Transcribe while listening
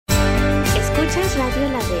es Radio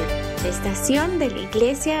La Red, la estación de la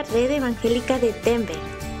Iglesia Red Evangélica de Denver.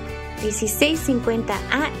 1650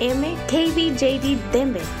 AM KBJD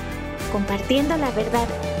Denver, compartiendo la verdad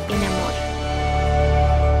en amor.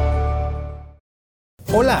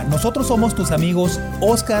 Hola, nosotros somos tus amigos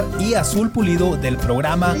Oscar y Azul Pulido del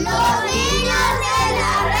programa Los Niños de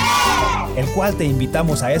la Red, el cual te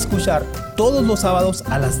invitamos a escuchar todos los sábados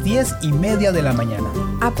a las 10:30 de la mañana.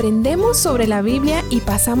 Aprendemos sobre la Biblia y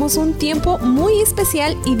pasamos un tiempo muy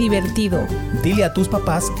especial y divertido. Dile a tus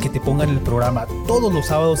papás que te pongan el programa todos los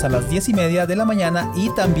sábados a las 10:30 de la mañana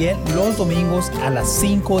y también los domingos a las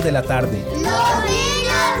 5 de la tarde. Los Niños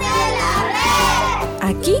de la Red,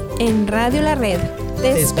 Aquí en Radio La Red.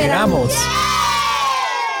 Te esperamos.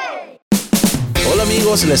 Hola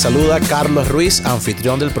amigos, les saluda Carlos Ruiz,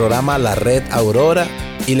 anfitrión del programa La Red Aurora,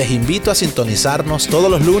 y les invito a sintonizarnos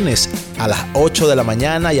todos los lunes a las 8 de la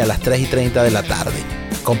mañana y a las 3:30 de la tarde.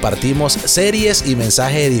 Compartimos series y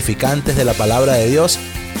mensajes edificantes de la palabra de Dios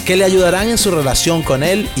que le ayudarán en su relación con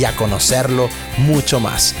Él y a conocerlo mucho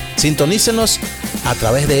más. Sintonícenos a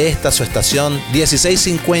través de esta su estación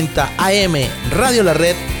 1650 AM Radio La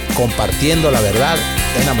Red, compartiendo la verdad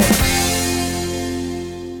en amor.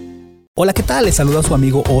 Hola, ¿qué tal? Les saluda su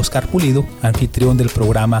amigo Oscar Pulido, anfitrión del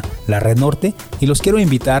programa La Red Norte, y los quiero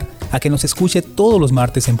invitar a que nos escuche todos los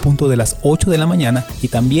martes en punto de las 8 de la mañana y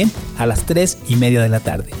también a las 3:30 de la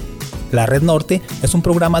tarde. La Red Norte es un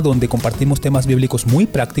programa donde compartimos temas bíblicos muy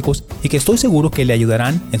prácticos y que estoy seguro que le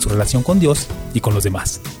ayudarán en su relación con Dios y con los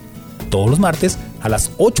demás. Todos los martes a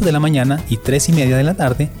las 8 de la mañana y 3:30 de la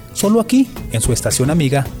tarde, solo aquí en su estación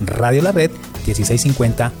amiga Radio La Red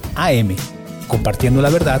 1650 AM, compartiendo la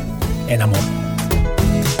verdad en amor.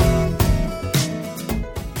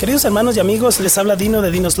 Queridos hermanos y amigos, les habla Dino de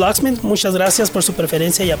Dino's Locksmith. Muchas gracias por su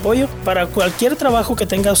preferencia y apoyo. Para cualquier trabajo que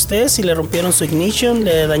tenga usted, si le rompieron su ignition,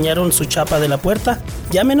 le dañaron su chapa de la puerta,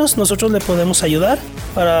 llámenos, nosotros le podemos ayudar.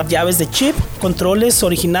 Para llaves de chip, controles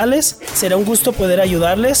originales, será un gusto poder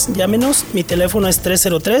ayudarles. Llámenos, mi teléfono es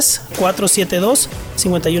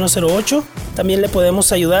 303-472-5108. También le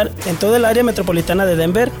podemos ayudar en toda el área metropolitana de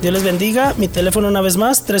Denver. Dios les bendiga. Mi teléfono una vez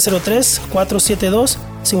más,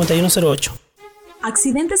 303-472-5108.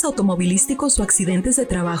 ¿Accidentes automovilísticos o accidentes de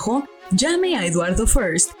trabajo? Llame a Eduardo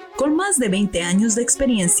First. Con más de 20 años de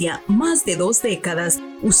experiencia, más de 2 décadas,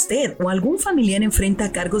 usted o algún familiar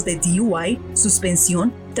enfrenta cargos de DUI,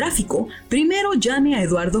 suspensión, tráfico. Primero llame a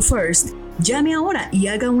Eduardo First. Llame ahora y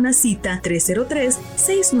haga una cita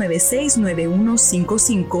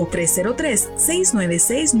 303-696-9155,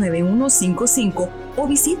 303-696-9155 o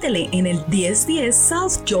visítele en el 1010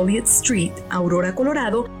 South Joliet Street, Aurora,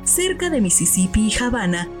 Colorado, cerca de Mississippi y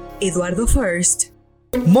Havana. Eduardo First.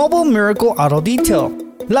 Mobile Miracle Auto Detail,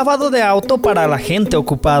 lavado de auto para la gente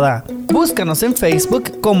ocupada. Búscanos en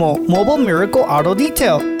Facebook como Mobile Miracle Auto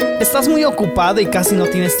Detail. ¿Estás muy ocupado y casi no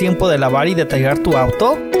tienes tiempo de lavar y detallar tu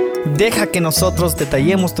auto? Deja que nosotros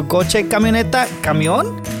detallemos tu coche, camioneta,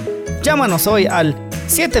 camión. Llámanos hoy al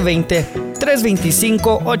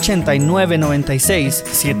 720-325-8996.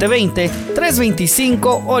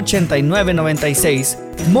 720-325-8996.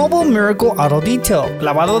 Mobile Miracle Auto Detail,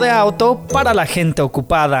 lavado de auto para la gente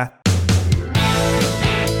ocupada.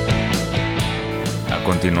 A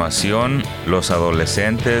continuación, los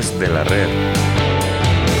adolescentes de la red.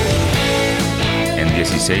 En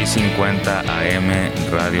 1650 AM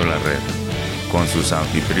Radio La Red, con sus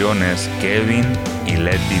anfitriones Kevin y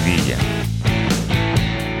Leti Villa.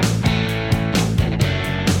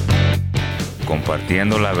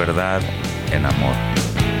 Compartiendo la verdad en amor.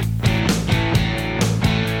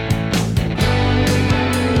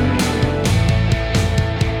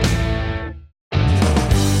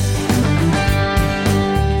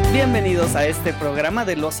 Bienvenidos a este programa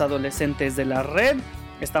de los adolescentes de la red.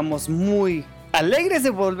 Estamos muy alegres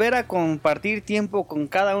de volver a compartir tiempo con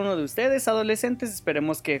cada uno de ustedes, adolescentes.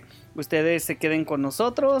 Esperemos que ustedes se queden con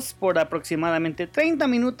nosotros por aproximadamente 30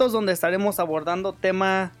 minutos, donde estaremos abordando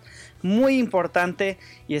tema muy importante,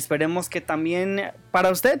 y esperemos que también para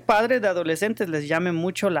usted, padre de adolescentes, les llame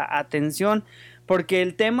mucho la atención, porque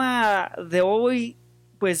el tema de hoy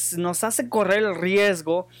pues nos hace correr el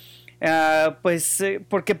riesgo.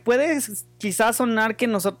 Porque puede quizás sonar que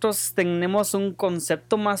nosotros tenemos un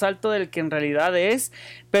concepto más alto del que en realidad es,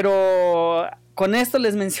 pero con esto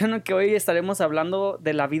les menciono que hoy estaremos hablando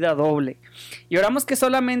de la vida doble, y oramos que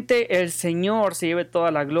solamente el Señor se lleve toda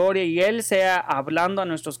la gloria y Él sea hablando a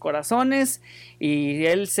nuestros corazones y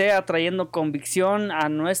Él sea trayendo convicción a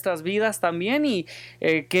nuestras vidas también, y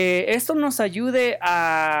que esto nos ayude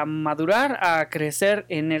a madurar, a crecer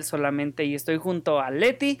en Él solamente. Y estoy junto a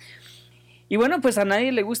Leti. Y bueno, pues a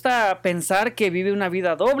nadie le gusta pensar que vive una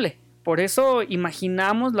vida doble, Por eso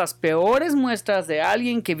imaginamos las peores muestras de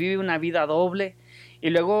alguien que vive una vida doble y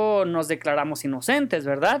luego nos declaramos inocentes,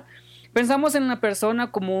 ¿verdad? Pensamos en una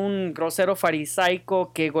persona como un grosero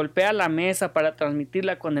farisaico que golpea la mesa para transmitir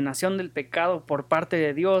la condenación del pecado por parte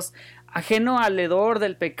de Dios, ajeno al hedor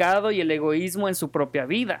del pecado y el egoísmo en su propia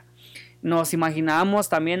vida. Nos imaginamos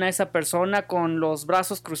también a esa persona con los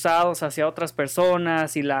brazos cruzados hacia otras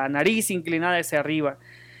personas y la nariz inclinada hacia arriba.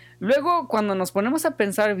 Luego, cuando nos ponemos a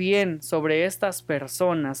pensar bien sobre estas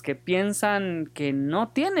personas que piensan que no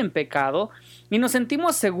tienen pecado y nos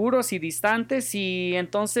sentimos seguros y distantes, y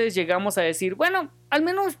entonces llegamos a decir, bueno, al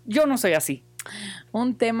menos yo no soy así.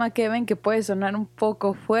 Un tema, Kevin, que puede sonar un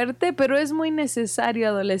poco fuerte, pero es muy necesario,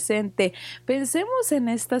 adolescente. Pensemos en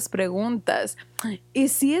estas preguntas. ¿Y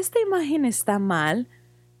si esta imagen está mal?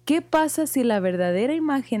 ¿Qué pasa si la verdadera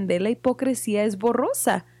imagen de la hipocresía es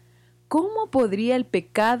borrosa? ¿Cómo podría el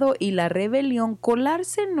pecado y la rebelión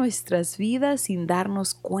colarse en nuestras vidas sin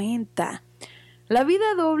darnos cuenta? La vida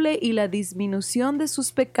doble y la disminución de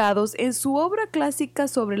sus pecados. En su obra clásica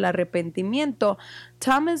sobre el arrepentimiento,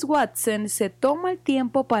 Thomas Watson se toma el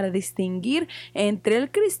tiempo para distinguir entre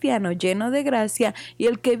el cristiano lleno de gracia y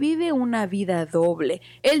el que vive una vida doble.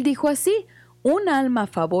 Él dijo así: un alma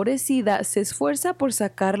favorecida se esfuerza por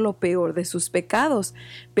sacar lo peor de sus pecados,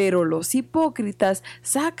 pero los hipócritas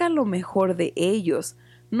sacan lo mejor de ellos.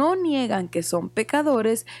 No niegan que son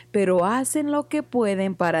pecadores, pero hacen lo que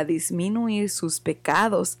pueden para disminuir sus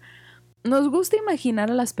pecados. Nos gusta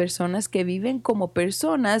imaginar a las personas que viven como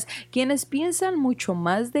personas, quienes piensan mucho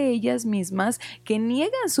más de ellas mismas, que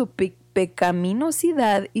niegan su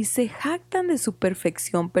pecaminosidad y se jactan de su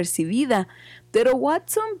perfección percibida. Pero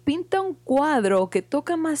Watson pinta un cuadro que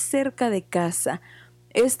toca más cerca de casa.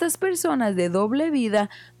 Estas personas de doble vida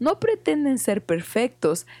no pretenden ser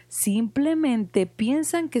perfectos, simplemente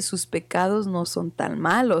piensan que sus pecados no son tan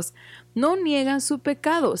malos. No niegan su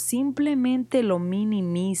pecado, simplemente lo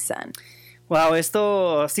minimizan. Wow,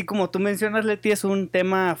 esto, así como tú mencionas, Leti, es un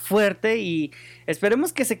tema fuerte y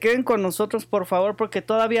esperemos que se queden con nosotros, por favor, porque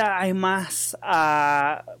todavía hay más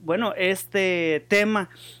este tema.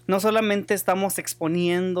 No solamente estamos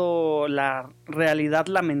exponiendo la realidad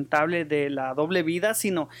lamentable de la doble vida,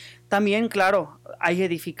 sino también, claro, hay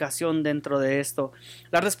edificación dentro de esto.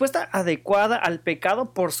 La respuesta adecuada al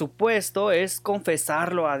pecado, por supuesto, es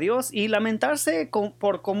confesarlo a Dios y lamentarse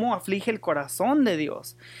por cómo aflige el corazón de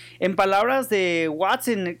Dios. En palabras de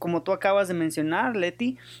Watson, como tú acabas de mencionar,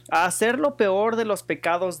 Leti, hacer lo peor de los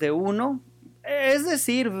pecados de uno, es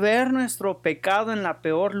decir, ver nuestro pecado en la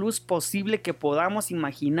peor luz posible que podamos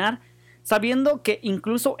imaginar, sabiendo que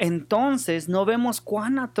incluso entonces no vemos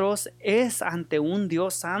cuán atroz es ante un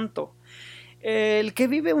Dios santo. El que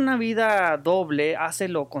vive una vida doble hace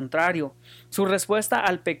lo contrario. Su respuesta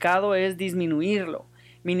al pecado es disminuirlo,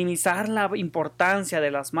 minimizar la importancia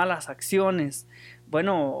de las malas acciones.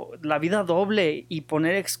 Bueno, la vida doble y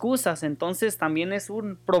poner excusas entonces también es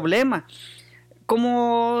un problema.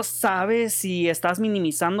 ¿Cómo sabes si estás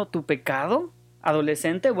minimizando tu pecado,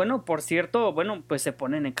 adolescente? Bueno, por cierto, pues se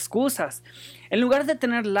ponen excusas. En lugar de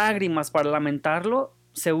tener lágrimas para lamentarlo,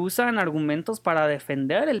 se usan argumentos para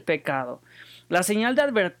defender el pecado. La señal de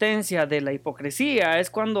advertencia de la hipocresía es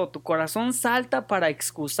cuando tu corazón salta para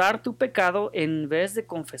excusar tu pecado en vez de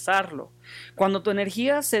confesarlo. Cuando tu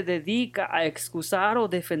energía se dedica a excusar o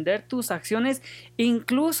defender tus acciones,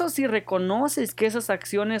 incluso si reconoces que esas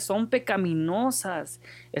acciones son pecaminosas,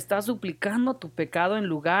 estás duplicando tu pecado en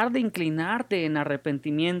lugar de inclinarte en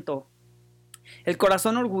arrepentimiento. El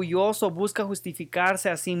corazón orgulloso busca justificarse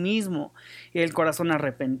a sí mismo y el corazón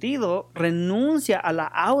arrepentido renuncia a la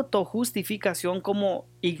autojustificación como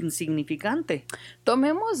insignificante.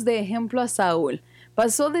 Tomemos de ejemplo a Saúl.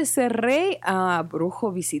 Pasó de ser rey a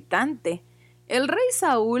brujo visitante. El rey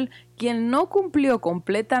Saúl, quien no cumplió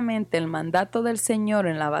completamente el mandato del Señor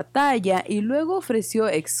en la batalla y luego ofreció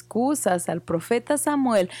excusas al profeta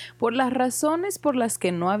Samuel por las razones por las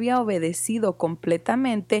que no había obedecido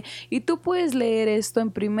completamente, y tú puedes leer esto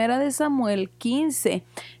en 1 Samuel 15.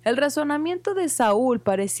 El razonamiento de Saúl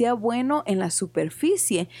parecía bueno en la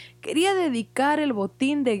superficie. Quería dedicar el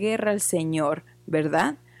botín de guerra al Señor,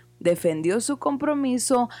 ¿verdad? Defendió su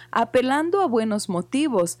compromiso apelando a buenos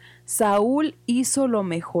motivos. Saúl hizo lo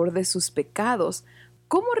mejor de sus pecados.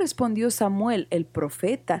 ¿Cómo respondió Samuel, el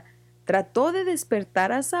profeta? Trató de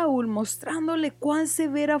despertar a Saúl mostrándole cuán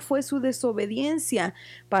severa fue su desobediencia.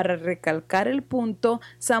 Para recalcar el punto,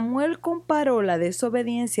 Samuel comparó la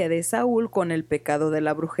desobediencia de Saúl con el pecado de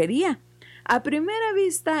la brujería. A primera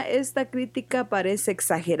vista, esta crítica parece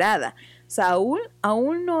exagerada. Saúl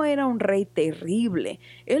aún no era un rey terrible.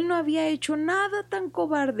 Él no había hecho nada tan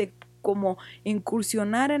cobarde como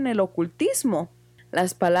incursionar en el ocultismo.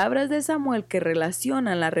 Las palabras de Samuel que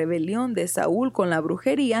relacionan la rebelión de Saúl con la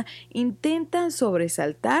brujería intentan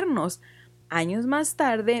sobresaltarnos. Años más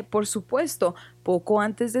tarde, por supuesto, poco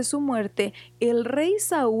antes de su muerte, el rey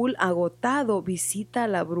Saúl, agotado, visita a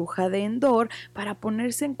la bruja de Endor para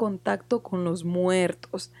ponerse en contacto con los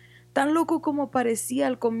muertos. Tan loco como parecía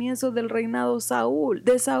al comienzo del reinado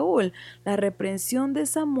de Saúl, la reprensión de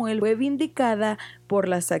Samuel fue vindicada por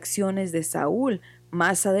las acciones de Saúl.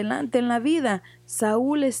 Más adelante en la vida,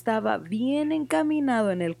 Saúl estaba bien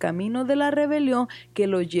encaminado en el camino de la rebelión que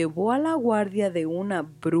lo llevó a la guardia de una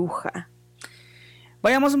bruja.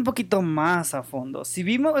 Vayamos un poquito más a fondo. Si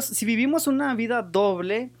vivimos una vida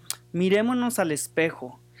doble, mirémonos al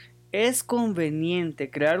espejo. Es conveniente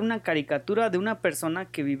crear una caricatura de una persona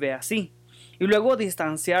que vive así y luego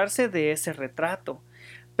distanciarse de ese retrato.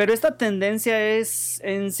 Pero esta tendencia es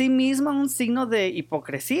en sí misma un signo de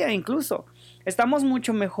hipocresía incluso. Estamos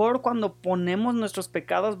mucho mejor cuando ponemos nuestros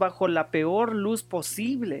pecados bajo la peor luz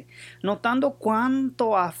posible, notando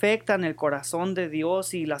cuánto afectan el corazón de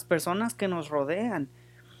Dios y las personas que nos rodean.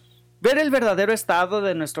 Ver el verdadero estado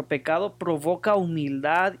de nuestro pecado provoca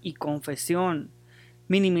humildad y confesión.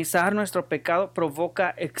 Minimizar nuestro pecado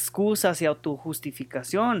provoca excusas y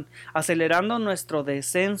autojustificación, acelerando nuestro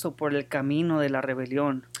descenso por el camino de la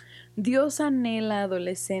rebelión. Dios anhela,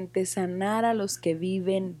 adolescentes, sanar a los que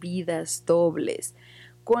viven vidas dobles.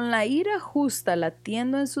 Con la ira justa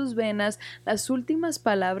latiendo en sus venas, las últimas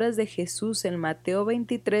palabras de Jesús en Mateo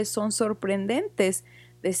 23 son sorprendentes.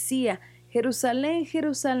 Decía: Jerusalén,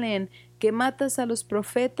 Jerusalén, que matas a los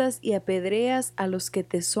profetas y apedreas a los que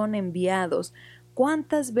te son enviados.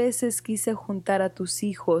 ¿Cuántas veces quise juntar a tus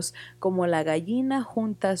hijos como la gallina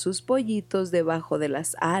junta a sus pollitos debajo de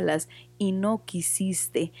las alas y no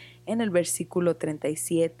quisiste? En el versículo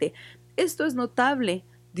 37. Esto es notable.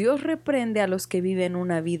 Dios reprende a los que viven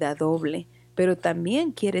una vida doble, pero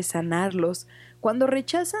también quiere sanarlos. Cuando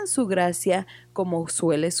rechazan su gracia, como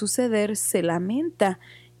suele suceder, se lamenta.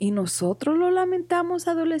 ¿Y nosotros lo lamentamos,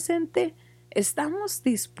 adolescente? ¿Estamos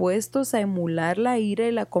dispuestos a emular la ira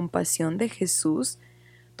y la compasión de Jesús?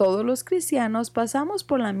 Todos los cristianos pasamos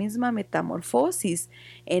por la misma metamorfosis,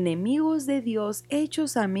 enemigos de Dios,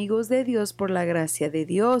 hechos amigos de Dios por la gracia de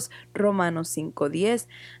Dios. Romanos 5:10.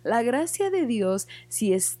 La gracia de Dios,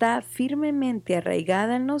 si está firmemente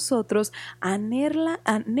arraigada en nosotros, anhela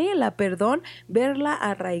verla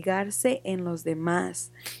arraigarse en los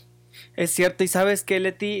demás. Es cierto, y ¿sabes qué,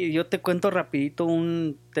 Leti? Yo te cuento rapidito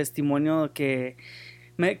un testimonio que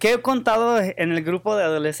he contado en el grupo de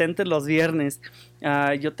adolescentes los viernes.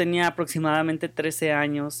 Yo tenía aproximadamente 13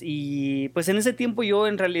 años y pues en ese tiempo yo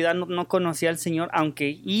en realidad no conocía al Señor,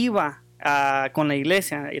 aunque iba con la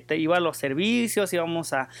iglesia, iba a los servicios,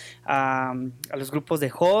 íbamos a los grupos de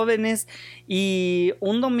jóvenes, y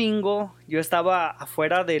un domingo yo estaba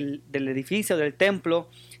afuera del edificio, del templo,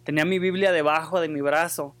 tenía mi Biblia debajo de mi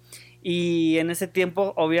brazo. Y en ese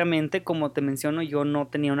tiempo, obviamente, como te menciono, yo no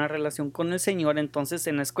tenía una relación con el Señor. Entonces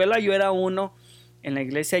en la escuela yo era uno, en la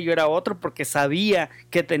iglesia yo era otro, porque sabía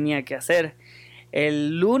qué tenía que hacer.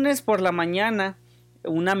 El lunes por la mañana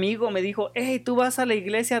un amigo me dijo: hey, ¿tú vas a la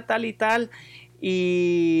iglesia tal y tal?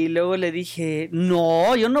 Y luego le dije: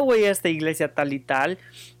 no, yo no voy a esta iglesia tal y tal.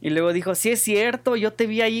 Y luego dijo: sí, es cierto, yo te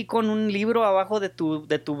vi ahí con un libro abajo de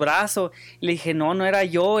tu brazo. Y le dije: no era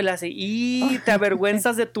yo. Y le hace: y te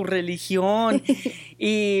avergüenzas de tu religión.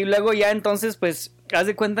 Y luego ya entonces pues haz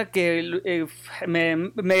de cuenta que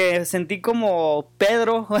me sentí como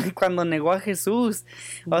Pedro cuando negó a Jesús.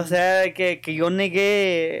 O sea, que yo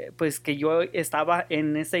negué, pues que yo estaba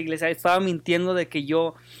en esa iglesia, estaba mintiendo de que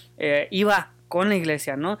yo iba con la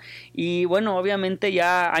iglesia, ¿no? Y bueno, obviamente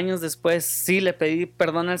ya años después sí le pedí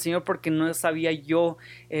perdón al Señor, porque no sabía yo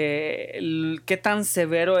qué tan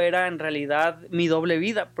severo era en realidad mi doble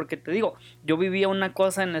vida, porque te digo, yo vivía una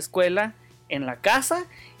cosa en la escuela, en la casa,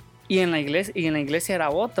 y en la iglesia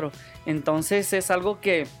era otro. Entonces es algo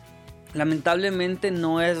que lamentablemente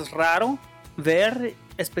no es raro ver,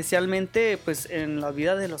 especialmente pues en la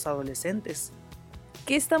vida de los adolescentes.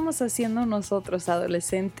 ¿Qué estamos haciendo nosotros,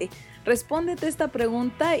 adolescente? Respóndete esta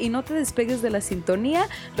pregunta y no te despegues de la sintonía.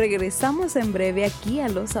 Regresamos en breve aquí a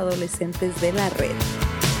los adolescentes de la red.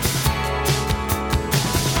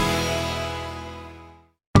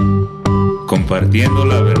 Compartiendo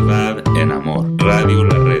la verdad en amor. Radio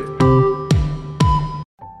La Red.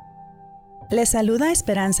 Le saluda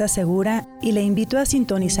Esperanza Segura y le invito a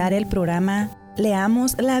sintonizar el programa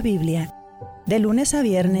Leamos la Biblia, de lunes a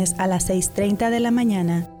viernes a las 6:30 de la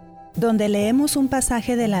mañana, donde leemos un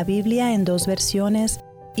pasaje de la Biblia en 2 versiones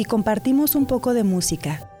y compartimos un poco de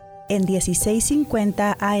música. en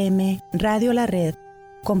 1650 AM Radio La Red,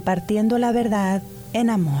 compartiendo la verdad en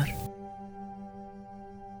amor.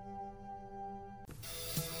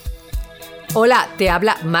 Hola, te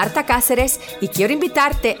habla Marta Cáceres y quiero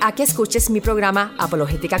invitarte a que escuches mi programa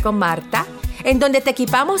Apologética con Marta, en donde te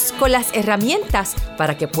equipamos con las herramientas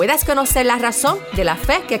para que puedas conocer la razón de la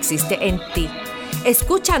fe que existe en ti.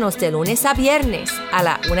 Escúchanos de lunes a viernes a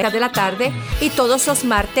la 1 de la tarde y todos los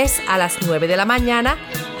martes a las 9 de la mañana,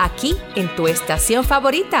 aquí en tu estación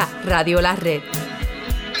favorita, Radio La Red.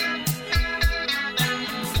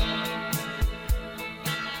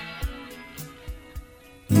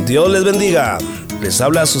 Dios les bendiga. Les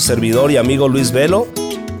habla su servidor y amigo Luis Velo,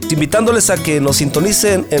 invitándoles a que nos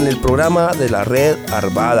sintonicen en el programa de la Red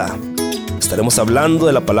Arvada. Estaremos hablando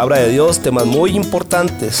de la palabra de Dios, temas muy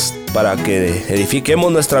importantes para que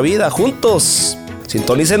edifiquemos nuestra vida juntos.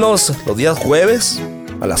 Sintonícenos los días jueves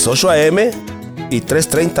a las 8 a.m. y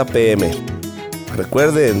 3:30 p.m.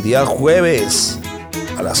 Recuerden, día jueves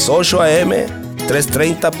a las 8 a.m.,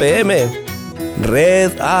 3:30 p.m.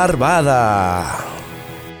 Red Arvada.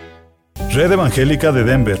 Red Evangélica de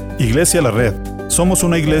Denver, Iglesia La Red. Somos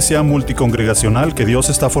una iglesia multicongregacional que Dios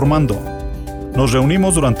está formando. Nos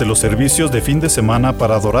reunimos durante los servicios de fin de semana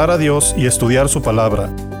para adorar a Dios y estudiar su palabra.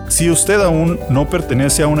 Si usted aún no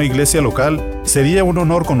pertenece a una iglesia local, sería un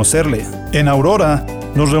honor conocerle. En Aurora,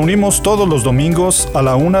 nos reunimos todos los domingos a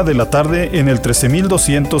la 1 de la tarde en el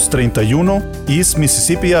 13231 East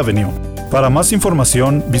Mississippi Avenue. Para más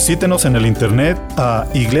información, visítenos en el internet a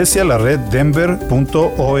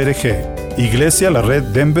iglesialareddenver.org.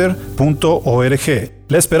 iglesialareddenver.org.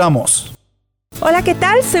 ¡Le esperamos! Hola, ¿qué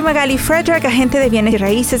tal? Soy Magali Frederick, agente de bienes y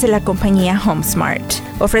raíces de la compañía HomeSmart,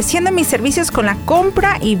 ofreciendo mis servicios con la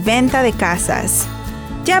compra y venta de casas.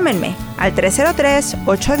 Llámenme al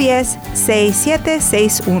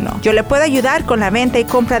 303-810-6761. Yo le puedo ayudar con la venta y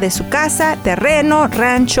compra de su casa, terreno,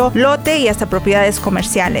 rancho, lote y hasta propiedades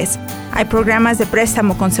comerciales. Hay programas de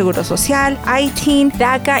préstamo con Seguro Social, ITIN,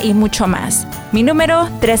 DACA y mucho más. Mi número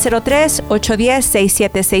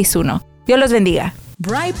 303-810-6761. Dios los bendiga.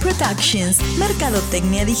 Bright Productions,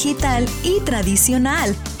 mercadotecnia digital y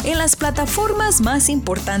tradicional en las plataformas más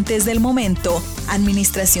importantes del momento,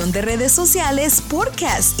 administración de redes sociales,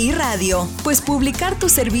 podcast y radio. Pues publicar tu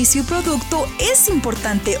servicio y producto es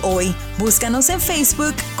importante hoy. Búscanos en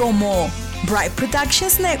Facebook como Bright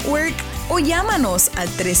Productions Network o llámanos al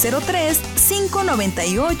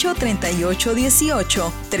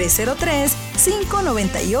 303-598-3818.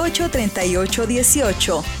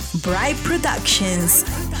 303-598-3818. Bright Productions.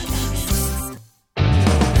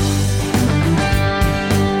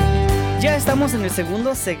 Ya estamos en el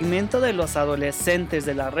segundo segmento de los adolescentes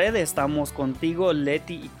de la red. Estamos contigo,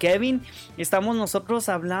 Leti y Kevin. Estamos nosotros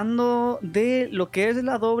hablando de lo que es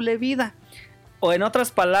la doble vida. O en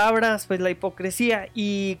otras palabras, pues la hipocresía.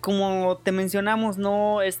 Y como te mencionamos,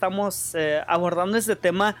 no estamos abordando este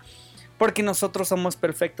tema porque nosotros somos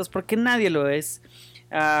perfectos, porque nadie lo es.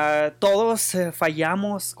 Todos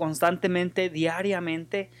fallamos constantemente,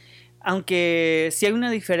 diariamente. Aunque sí hay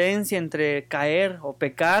una diferencia entre caer o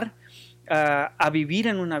pecar a vivir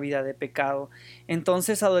en una vida de pecado.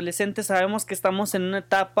 Entonces, adolescentes, sabemos que estamos en una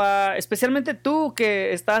etapa, especialmente tú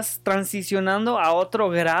que estás transicionando a otro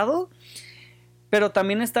grado, pero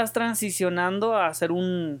también estás transicionando a ser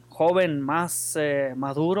un joven más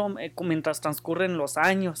maduro mientras transcurren los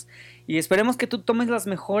años. Y esperemos que tú tomes las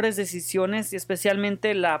mejores decisiones y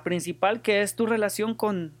especialmente la principal, que es tu relación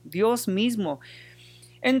con Dios mismo.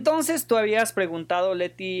 Entonces, tú habías preguntado,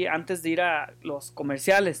 Leti, antes de ir a los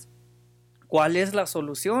comerciales, ¿cuál es la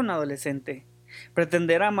solución, adolescente?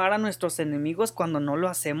 ¿Pretender amar a nuestros enemigos cuando no lo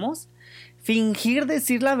hacemos? ¿Fingir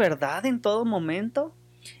decir la verdad en todo momento?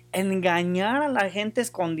 ¿Engañar a la gente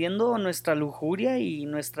escondiendo nuestra lujuria y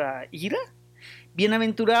nuestra ira?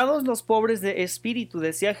 Bienaventurados los pobres de espíritu,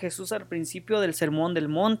 decía Jesús al principio del Sermón del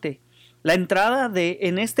Monte. La entrada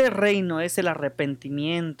en este reino es el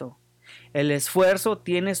arrepentimiento. El esfuerzo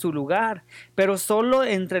tiene su lugar, pero solo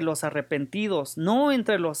entre los arrepentidos, no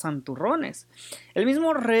entre los santurrones. El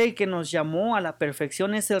mismo rey que nos llamó a la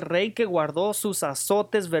perfección es el rey que guardó sus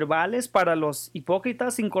azotes verbales para los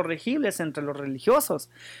hipócritas incorregibles entre los religiosos,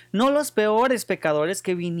 no los peores pecadores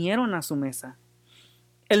que vinieron a su mesa.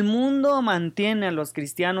 El mundo mantiene a los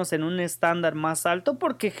cristianos en un estándar más alto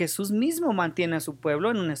porque Jesús mismo mantiene a su pueblo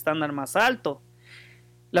en un estándar más alto.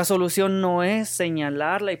 La solución no es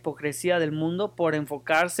señalar la hipocresía del mundo por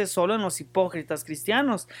enfocarse solo en los hipócritas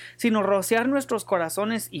cristianos, sino rociar nuestros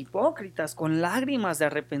corazones hipócritas con lágrimas de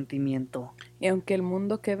arrepentimiento. Y aunque el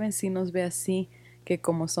mundo, Kevin, sí nos ve así, que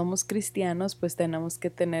como somos cristianos, pues tenemos que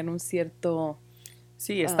tener un cierto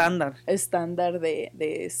Sí, estándar. Estándar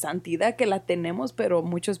de santidad que la tenemos, pero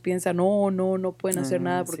muchos piensan, no pueden hacer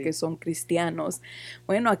nada porque son cristianos.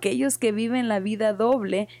 Bueno, aquellos que viven la vida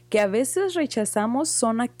doble, que a veces rechazamos,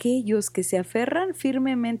 son aquellos que se aferran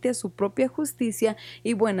firmemente a su propia justicia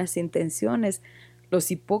y buenas intenciones. Los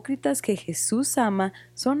hipócritas que Jesús ama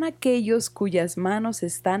son aquellos cuyas manos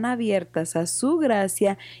están abiertas a su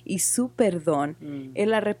gracia y su perdón.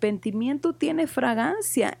 El arrepentimiento tiene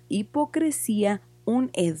fragancia, hipocresía,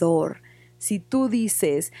 un hedor. Si tú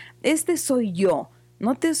dices, este soy yo,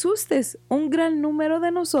 no te asustes. Un gran número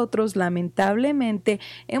de nosotros, lamentablemente,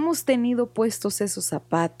 hemos tenido puestos esos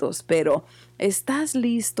zapatos, pero ¿estás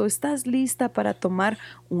listo? ¿Estás lista para tomar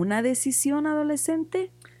una decisión,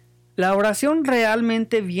 adolescente? ¿La oración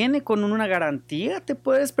realmente viene con una garantía? ¿Te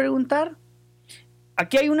puedes preguntar?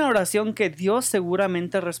 Aquí hay una oración que Dios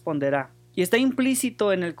seguramente responderá. Y está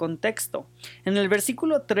implícito en el contexto. En el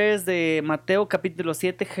versículo 3 de Mateo capítulo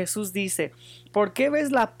 7, Jesús dice, ¿por qué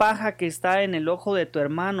ves la paja que está en el ojo de tu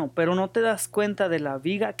hermano, pero no te das cuenta de la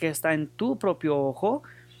viga que está en tu propio ojo?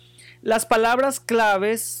 Las palabras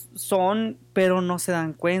claves son, pero no se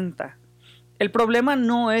dan cuenta. El problema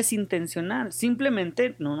no es intencional,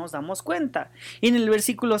 simplemente no nos damos cuenta. Y en el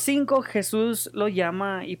versículo 5, Jesús lo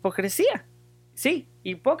llama hipocresía. Sí,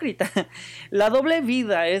 hipócrita. La doble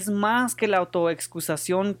vida es más que la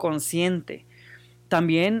autoexcusación consciente.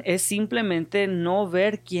 También es simplemente no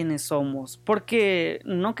ver quiénes somos, porque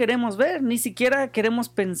no queremos ver, ni siquiera queremos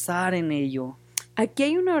pensar en ello. Aquí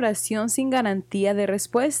hay una oración sin garantía de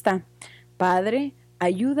respuesta. Padre,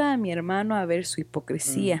 ayuda a mi hermano a ver su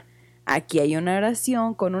hipocresía. Aquí hay una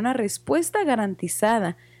oración con una respuesta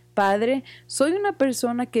garantizada. Padre, soy una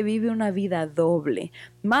persona que vive una vida doble,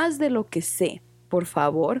 más de lo que sé. Por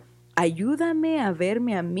favor, ayúdame a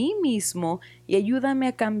verme a mí mismo y ayúdame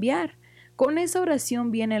a cambiar. Con esa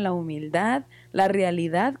oración viene la humildad, la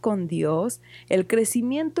realidad con Dios, el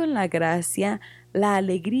crecimiento en la gracia, la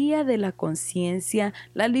alegría de la conciencia,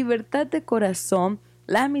 la libertad de corazón,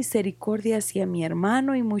 la misericordia hacia mi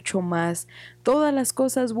hermano y mucho más. Todas las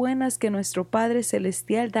cosas buenas que nuestro Padre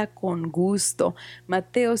Celestial da con gusto.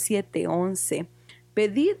 Mateo 7:11.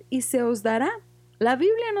 Pedid y se os dará. La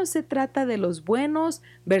Biblia no se trata de los buenos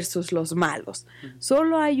versus los malos.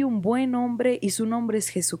 Solo hay un buen hombre y su nombre es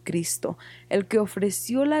Jesucristo, el que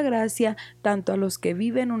ofreció la gracia tanto a los que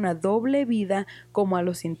viven una doble vida como a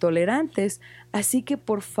los intolerantes. Así que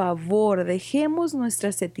por favor dejemos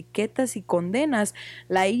nuestras etiquetas y condenas,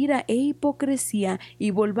 la ira e hipocresía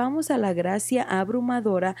y volvamos a la gracia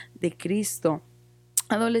abrumadora de Cristo.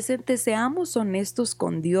 Adolescentes, seamos honestos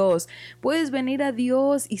con Dios. Puedes venir a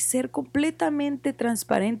Dios y ser completamente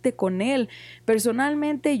transparente con Él.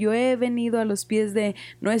 Personalmente, yo he venido a los pies de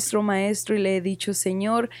nuestro Maestro y le he dicho,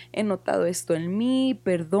 Señor, he notado esto en mí,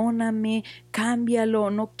 perdóname,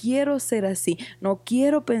 cámbialo, no quiero ser así, no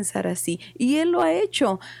quiero pensar así. Y Él lo ha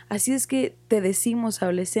hecho. Así es que te decimos,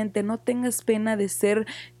 adolescente, no tengas pena de ser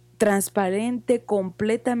transparente,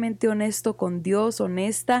 completamente honesto con Dios,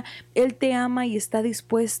 honesta. Él te ama y está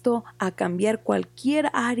dispuesto a cambiar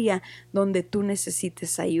cualquier área donde tú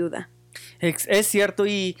necesites ayuda. Es cierto,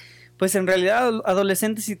 y pues en realidad,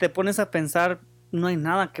 adolescente, si te pones a pensar, no hay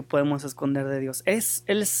nada que podemos esconder de Dios.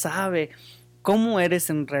 Él sabe cómo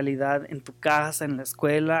eres en realidad en tu casa, en la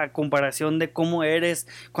escuela, a comparación de cómo eres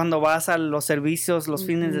cuando vas a los servicios los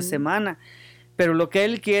fines de semana. Pero lo que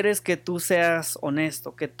Él quiere es que tú seas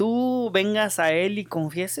honesto, que tú vengas a Él y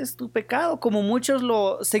confieses tu pecado, como muchos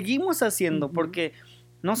lo seguimos haciendo, porque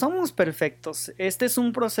no somos perfectos. Este es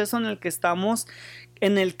un proceso en el que estamos,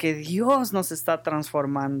 en el que Dios nos está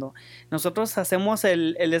transformando. Nosotros hacemos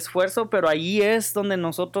el esfuerzo, pero ahí es donde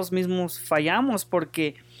nosotros mismos fallamos,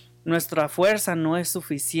 porque nuestra fuerza no es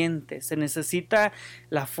suficiente. Se necesita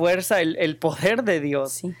la fuerza, el poder de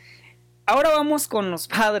Dios. Sí. Ahora vamos con los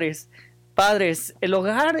padres. Padres, el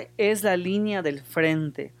hogar es la línea del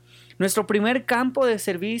frente. Nuestro primer campo de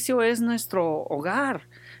servicio es nuestro hogar.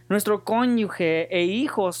 Nuestro cónyuge e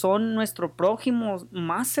hijos son nuestro prójimo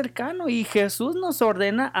más cercano y Jesús nos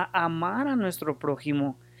ordena a amar a nuestro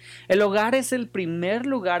prójimo. El hogar es el primer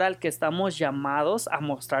lugar al que estamos llamados a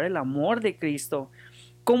mostrar el amor de Cristo.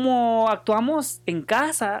 Cómo actuamos en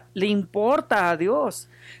casa le importa a Dios.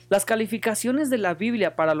 Las calificaciones de la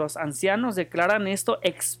Biblia para los ancianos declaran esto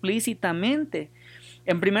explícitamente.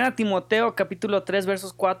 En 1 Timoteo capítulo 3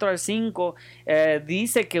 versos 4 al 5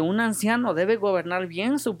 dice que un anciano debe gobernar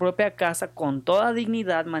bien su propia casa con toda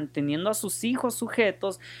dignidad, manteniendo a sus hijos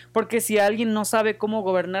sujetos, porque si alguien no sabe cómo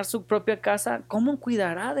gobernar su propia casa, ¿cómo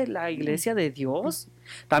cuidará de la iglesia de Dios?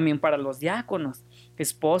 También para los diáconos,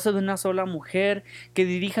 esposo de una sola mujer, que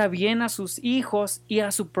dirija bien a sus hijos y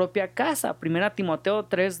a su propia casa. 1 Timoteo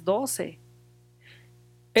 3:12.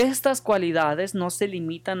 Estas cualidades no se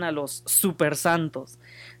limitan a los supersantos,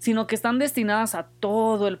 sino que están destinadas a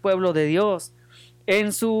todo el pueblo de Dios.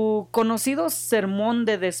 En su conocido sermón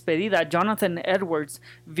de despedida, Jonathan Edwards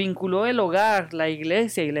vinculó el hogar, la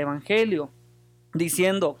iglesia y el evangelio,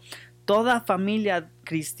 diciendo: toda familia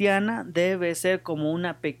cristiana debe ser como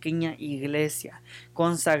una pequeña iglesia,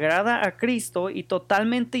 consagrada a Cristo y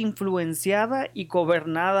totalmente influenciada y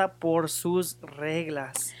gobernada por sus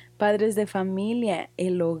reglas. Padres de familia,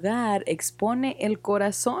 el hogar expone el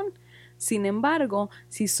corazón. Sin embargo,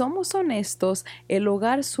 si somos honestos, el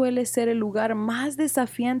hogar suele ser el lugar más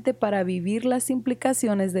desafiante para vivir las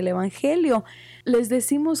implicaciones del Evangelio. Les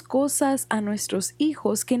decimos cosas a nuestros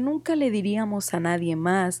hijos que nunca le diríamos a nadie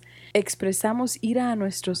más. Expresamos ira a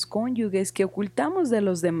nuestros cónyuges que ocultamos de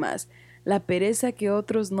los demás. La pereza que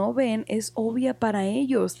otros no ven es obvia para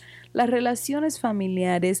ellos. Las relaciones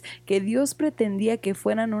familiares que Dios pretendía que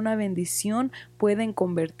fueran una bendición pueden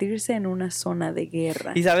convertirse en una zona de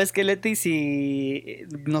guerra. Y sabes qué, Leti, si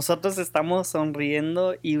nosotros estamos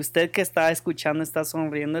sonriendo y usted que está escuchando está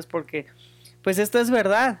sonriendo, es porque pues esto es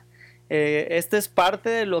verdad. Esto es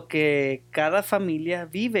parte de lo que cada familia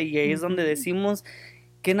vive, y ahí es donde decimos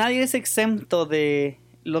que nadie es exento de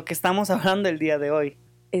lo que estamos hablando el día de hoy.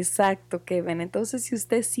 Exacto, Kevin. Entonces, si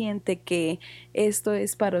usted siente que esto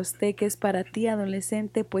es para usted, que es para ti,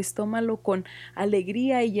 adolescente, pues tómalo con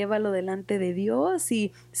alegría y llévalo delante de Dios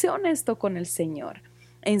y sé honesto con el Señor.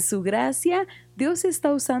 En su gracia, Dios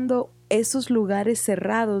está usando esos lugares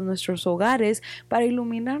cerrados, nuestros hogares, para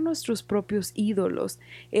iluminar nuestros propios ídolos.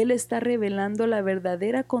 Él está revelando la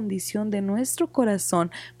verdadera condición de nuestro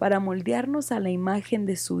corazón para moldearnos a la imagen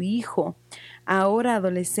de su Hijo. Ahora,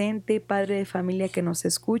 adolescente, padre de familia que nos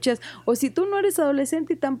escuchas, o si tú no eres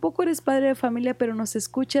adolescente y tampoco eres padre de familia pero nos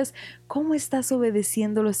escuchas, ¿cómo estás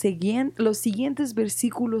obedeciendo los siguientes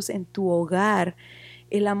versículos en tu hogar?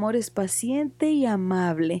 El amor es paciente y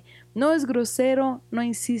amable, no es grosero, no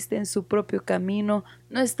insiste en su propio camino,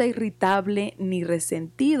 no está irritable ni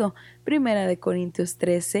resentido. 1 Corintios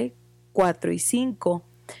 13, 4 y 5.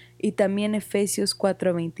 Y también Efesios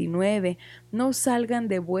 4:29, no salgan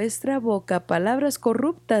de vuestra boca palabras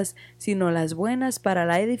corruptas, sino las buenas para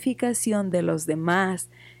la edificación de los demás.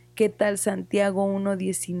 ¿Qué tal Santiago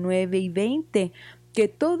 1:19 y 20? Que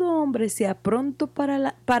todo hombre sea pronto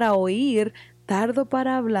para oír, tardo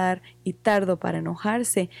para hablar y tardo para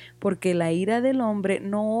enojarse, porque la ira del hombre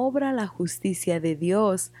no obra la justicia de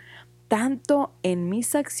Dios. Tanto en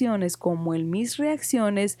mis acciones como en mis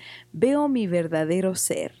reacciones veo mi verdadero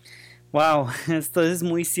ser. Wow, esto es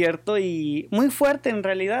muy cierto y muy fuerte en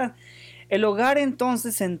realidad. El hogar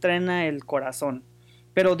entonces entrena el corazón,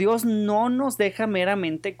 pero Dios no nos deja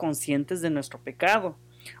meramente conscientes de nuestro pecado.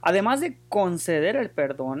 Además de conceder el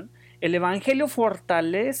perdón, el Evangelio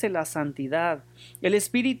fortalece la santidad. El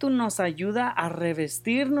Espíritu nos ayuda a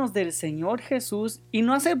revestirnos del Señor Jesús y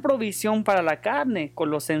no hacer provisión para la carne.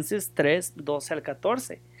 Colosenses 3, 12 al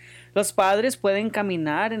 14. Los padres pueden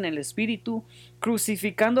caminar en el Espíritu,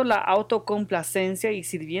 crucificando la autocomplacencia y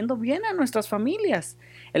sirviendo bien a nuestras familias.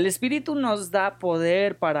 El Espíritu nos da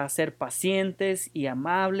poder para ser pacientes y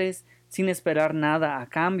amables sin esperar nada a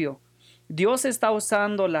cambio. Dios está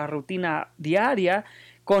usando la rutina diaria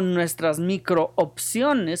con nuestras micro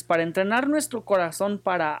opciones para entrenar nuestro corazón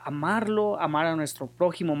para amarlo, amar a nuestro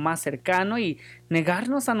prójimo más cercano y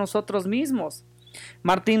negarnos a nosotros mismos.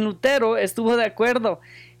 Martín Lutero estuvo de acuerdo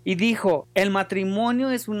y dijo: el matrimonio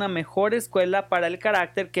es una mejor escuela para el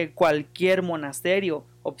carácter que cualquier monasterio,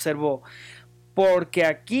 observó, porque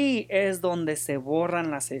aquí es donde se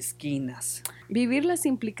borran las esquinas. Vivir las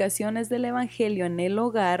implicaciones del Evangelio en el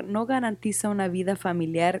hogar no garantiza una vida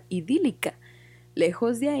familiar idílica.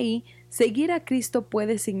 Lejos de ahí, seguir a Cristo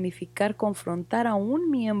puede significar confrontar a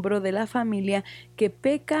un miembro de la familia que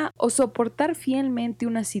peca o soportar fielmente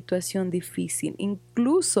una situación difícil.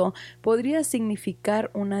 Incluso podría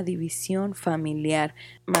significar una división familiar.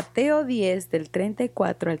 Mateo 10 del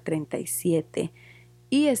 34 al 37.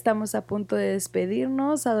 Y estamos a punto de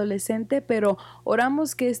despedirnos, adolescente, pero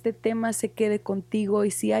oramos que este tema se quede contigo,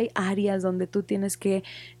 y si hay áreas donde tú tienes que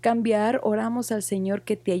cambiar, oramos al Señor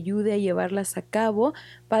que te ayude a llevarlas a cabo.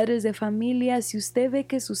 Padres de familia, si usted ve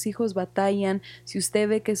que sus hijos batallan, si usted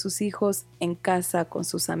ve que sus hijos en casa con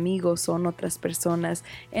sus amigos son otras personas,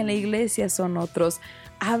 en la iglesia son otros,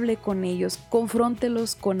 hable con ellos,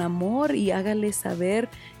 confróntelos con amor y hágales saber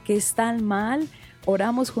que están mal.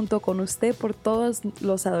 Oramos junto con usted por todos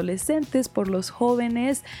los adolescentes, por los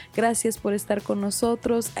jóvenes. Gracias por estar con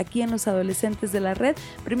nosotros aquí en Los Adolescentes de la Red.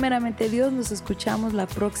 Primeramente Dios, nos escuchamos la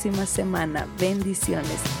próxima semana.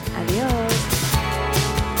 Bendiciones. Adiós.